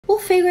we'll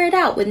figure it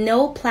out with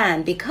no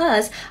plan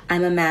because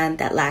I'm a man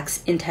that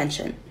lacks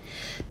intention.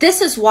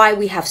 This is why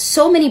we have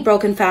so many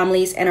broken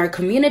families and our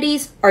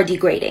communities are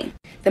degrading.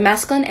 The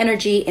masculine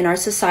energy in our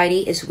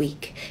society is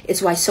weak.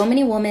 It's why so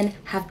many women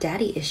have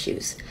daddy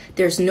issues.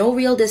 There's no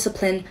real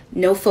discipline,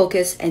 no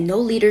focus, and no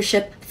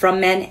leadership from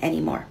men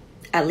anymore.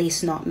 At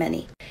least not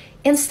many.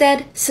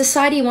 Instead,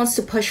 society wants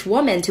to push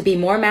women to be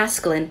more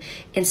masculine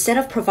instead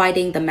of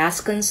providing the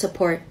masculine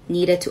support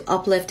needed to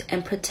uplift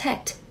and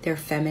protect their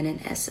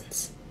feminine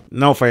essence.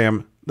 No,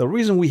 fam. The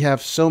reason we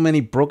have so many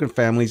broken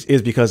families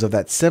is because of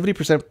that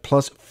 70%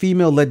 plus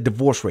female-led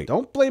divorce rate.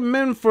 Don't blame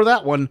men for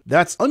that one.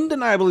 That's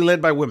undeniably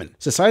led by women.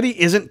 Society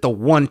isn't the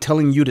one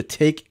telling you to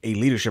take a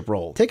leadership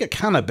role. Take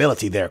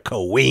accountability there,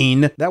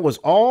 queen. That was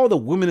all the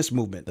womanist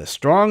movement. The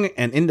strong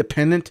and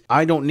independent,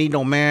 I don't need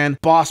no man,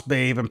 boss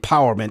babe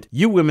empowerment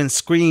you women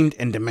screamed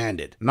and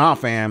demanded. Nah,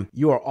 fam.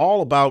 You are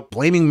all about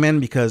blaming men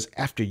because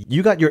after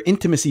you got your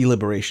intimacy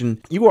liberation,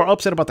 you are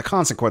upset about the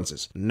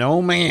consequences.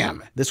 No,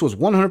 ma'am. This was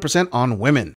 100% on women.